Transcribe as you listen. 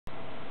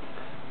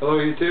Hello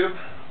YouTube,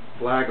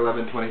 Flag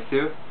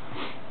 1122.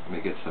 Let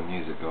me get some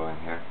music going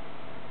here.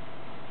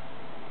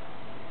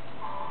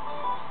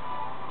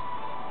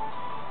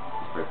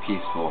 Very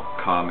peaceful,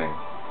 calming.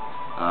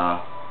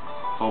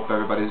 Hope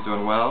everybody's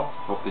doing well.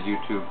 Hope the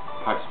YouTube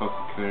pipe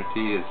smoking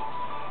community is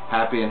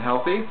happy and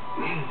healthy.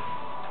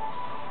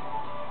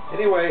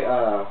 Anyway,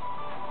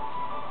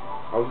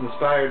 I was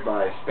inspired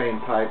by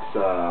SpainPipe's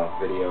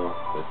video,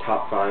 his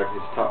top 5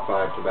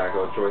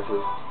 tobacco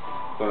choices.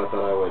 So I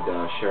thought I would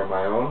share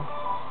my own.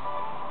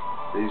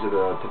 These are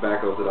the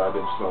tobaccos that I've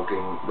been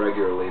smoking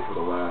regularly for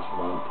the last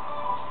month.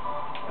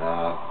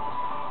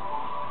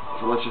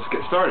 So let's just get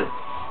started.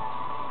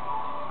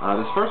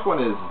 This first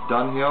one is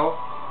Dunhill,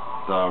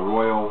 the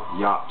Royal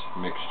Yacht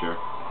Mixture.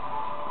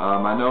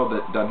 I know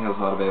that Dunhill's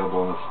not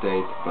available in the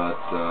States, but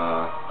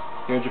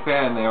here in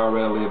Japan they are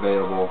readily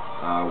available.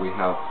 We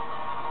have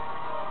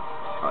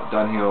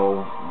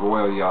Dunhill,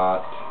 Royal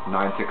Yacht,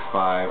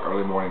 965,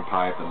 Early Morning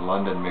Pipe, and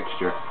London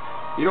Mixture.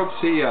 You don't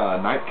see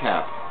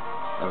Nightcap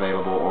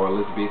available or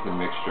Elizabethan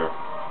Mixture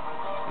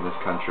in this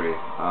country.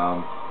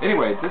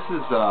 Anyway, this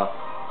is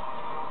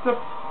it's a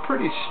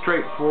pretty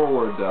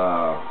straightforward,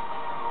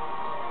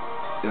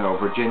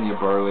 Virginia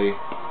Burley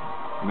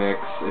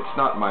mix. It's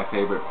not my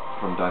favorite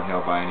from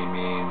Dunhill by any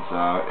means.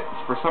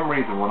 For some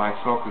reason, when I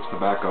smoke this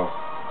tobacco,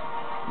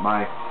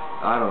 my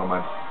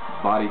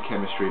body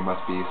chemistry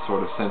must be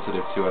sort of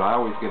sensitive to it. I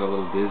always get a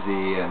little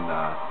dizzy, and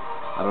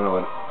I don't know,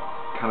 it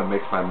kind of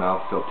makes my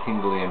mouth feel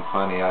tingly and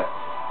funny.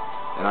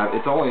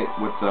 It's only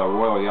with the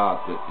Royal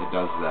Yacht that it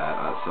does that,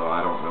 so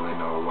I don't really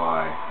know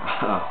why.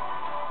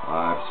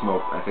 I've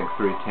smoked, I think,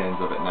 3 tins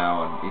of it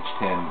now, and each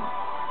tin,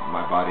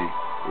 my body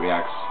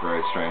reacts very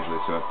strangely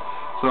to it.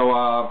 So,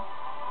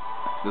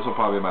 this will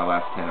probably be my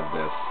last tin of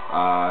this.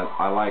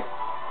 I like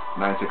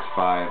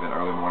 965 and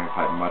Early Morning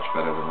Pipe much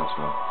better than this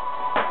one.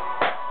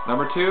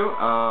 Number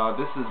 2,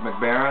 this is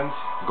McBaron's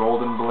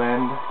Golden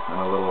Blend in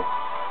a little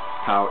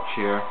pouch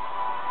here.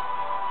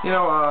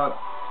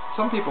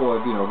 Some people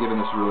have,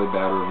 given this really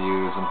bad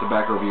reviews, and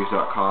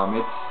tobaccoreviews.com,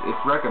 it's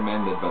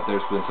recommended, but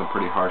there's been some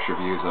pretty harsh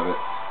reviews of it.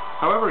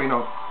 However,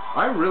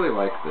 I really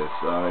like this.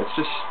 It's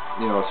just,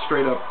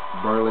 straight up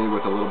burley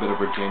with a little bit of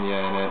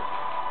Virginia in it.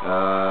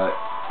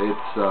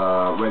 It's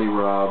ready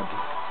rubbed,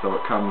 so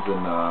it comes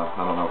in,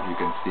 I don't know if you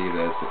can see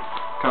this, it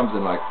comes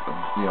in like,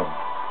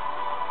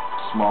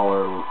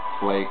 smaller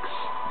flakes.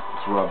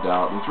 It's rubbed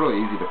out, and it's really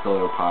easy to fill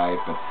your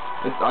pipe, and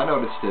I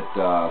noticed it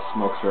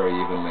smokes very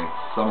evenly.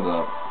 Some of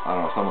the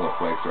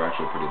flakes are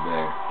actually pretty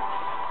big.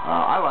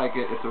 I like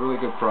it. It's a really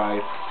good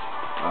price.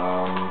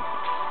 I'm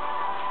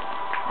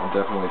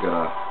definitely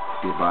gonna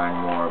be buying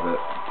more of it.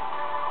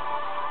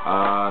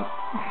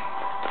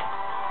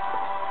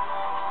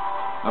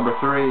 Number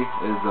 3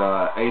 is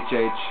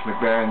H.H.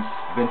 McBaron's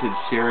Vintage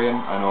Syrian.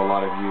 I know a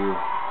lot of you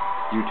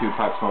YouTube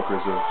pipe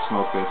smokers have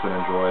smoked this and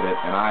enjoyed it,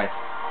 and I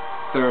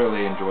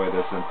thoroughly enjoy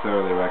this and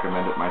thoroughly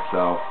recommend it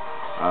myself.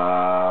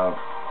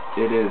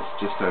 It is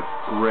just a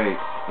great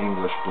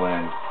English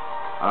blend.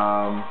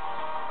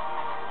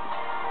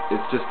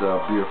 It's just a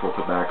beautiful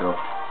tobacco.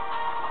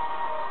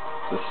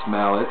 The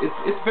smell,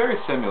 it's very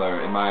similar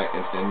in my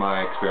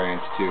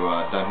experience to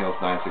Dunhill's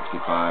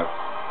 965.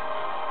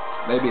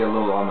 Maybe a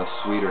little on the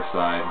sweeter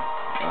side,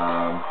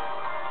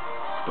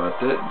 but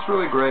it's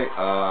really great.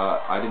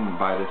 I didn't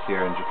buy this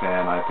here in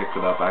Japan. I picked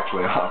it up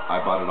actually.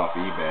 I bought it off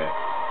eBay.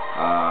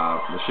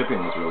 The shipping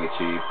was really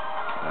cheap,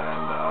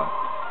 and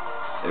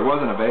it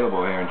wasn't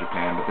available here in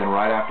Japan, but then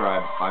right after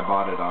I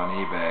bought it on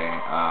eBay,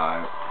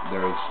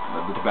 there was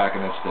the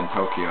tobacconist in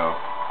Tokyo.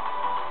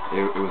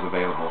 It was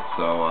available,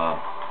 so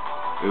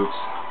oops.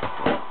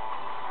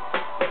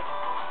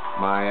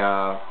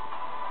 My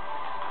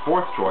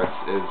 4th choice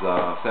is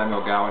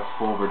Samuel Gowith's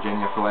Full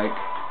Virginia Flake.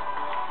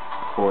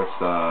 Of course,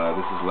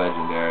 this is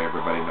legendary.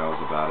 Everybody knows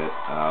about it.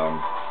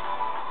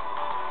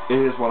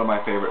 It is one of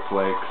my favorite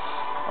flakes,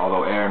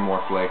 although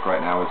Aaronmore Flake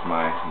right now is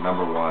my #1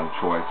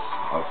 choice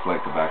of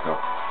flake tobacco.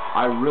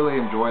 I really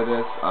enjoy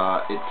this.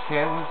 It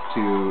tends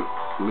to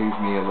leave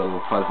me a little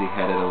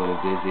fuzzy-headed, a little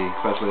dizzy,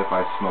 especially if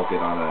I smoke it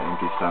on an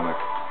empty stomach.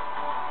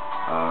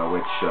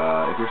 Which,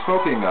 if you're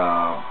smoking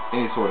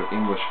any sort of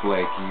English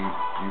flake,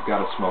 you've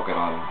got to smoke it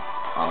on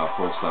a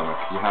full stomach.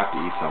 You have to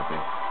eat something.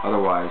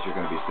 Otherwise, you're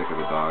going to be sick of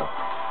the dog.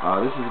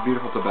 This is a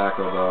beautiful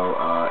tobacco, though.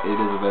 It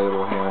is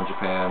available here in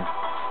Japan.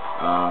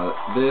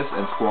 This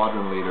and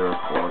Squadron Leader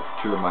are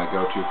 2 of my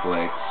go-to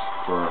flakes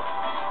for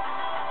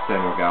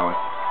Samuel Gowith.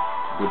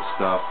 Good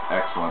stuff.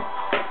 Excellent.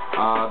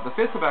 The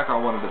 5th tobacco I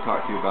wanted to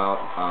talk to you about,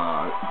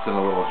 it's in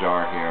a little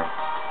jar here.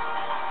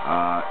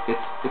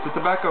 It's a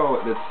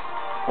tobacco that's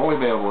only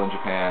available in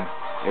Japan.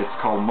 It's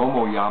called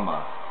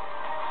Momoyama.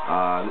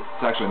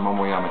 It's actually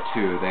Momoyama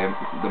 2.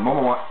 The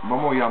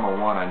Momoyama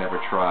 1 I never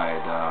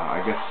tried.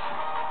 I guess,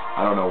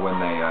 I don't know when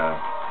they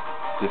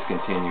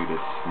discontinued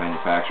its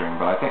manufacturing,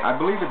 but I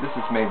believe that this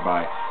is made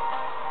by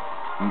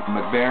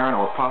McBaron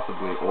or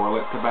possibly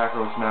Orlick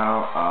Tobaccos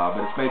now,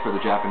 but it's made for the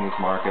Japanese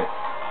market,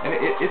 and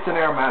it's an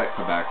aromatic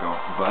tobacco.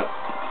 But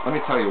let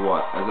me tell you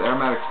what, as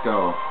aromatics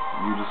go,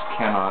 you just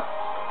can't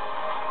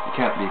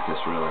beat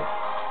this really.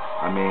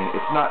 I mean,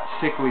 it's not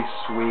sickly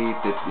sweet.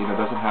 It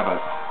doesn't have a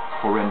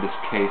horrendous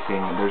casing.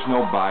 There's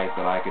no bite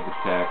that I could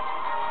detect.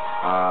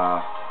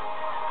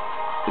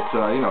 It's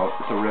a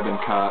it's a ribbon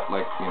cut,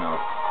 like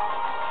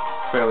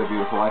fairly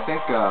beautiful. I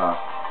think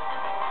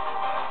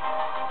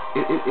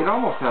it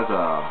almost has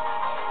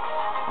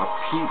a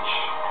peach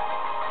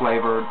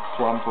flavored,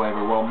 plum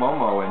flavor. Well,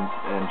 momo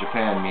in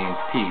Japan means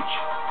peach,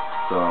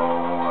 so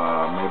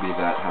maybe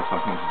that has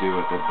something to do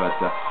with it. But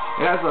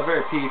it has a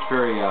very peach,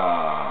 very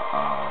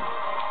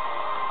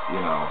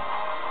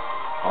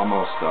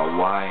almost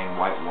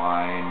white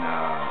wine.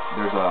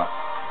 There's a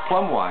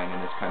plum wine in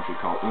this country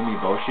called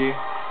umeboshi.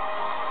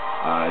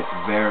 It's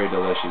very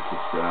delicious.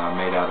 It's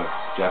made out of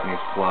Japanese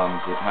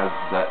plums. It has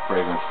that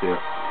fragrance too.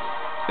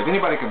 If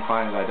anybody can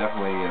find it, I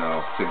definitely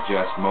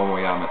suggest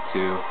Momoyama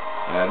too.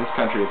 This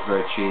country is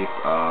very cheap.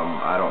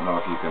 I don't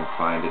know if you can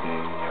find it in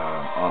any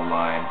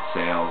online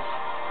sales.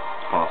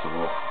 It's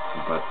possible.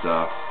 But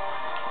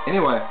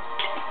anyway,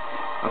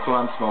 that's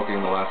what I'm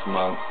smoking the last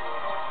month.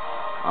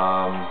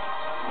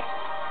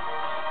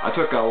 I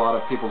took a lot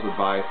of people's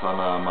advice on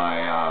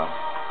my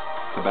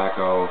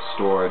tobacco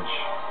storage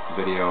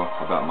video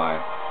about my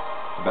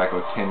tobacco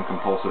tin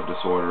compulsive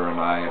disorder,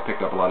 and I picked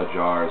up a lot of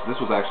jars. This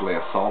was actually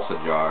a salsa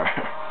jar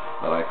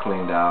that I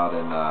cleaned out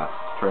and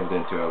turned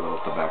into a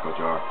little tobacco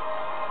jar.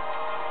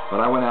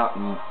 But I went out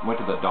and went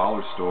to the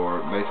dollar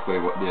store, basically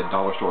what the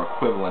dollar store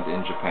equivalent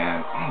in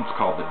Japan. It's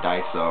called the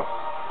Daiso.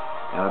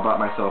 And I bought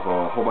myself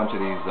a whole bunch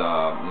of these,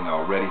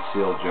 ready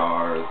sealed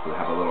jars that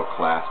have a little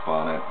clasp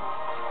on it.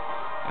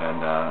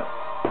 And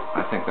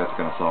I think that's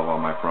going to solve all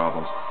my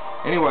problems.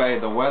 Anyway,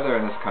 the weather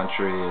in this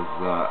country is,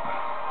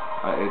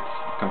 it's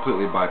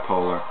completely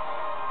bipolar.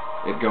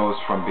 It goes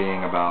from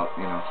being about,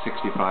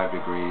 65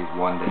 degrees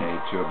one day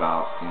to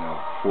about,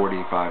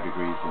 45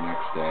 degrees the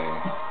next day.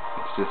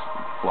 It's just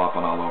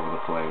flopping all over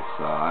the place.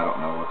 I don't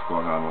know what's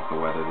going on with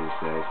the weather these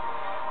days.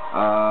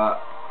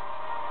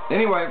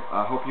 Anyway,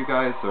 I hope you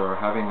guys are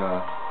having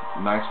a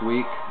nice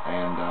week,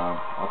 and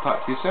I'll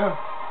talk to you soon.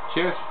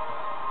 Cheers.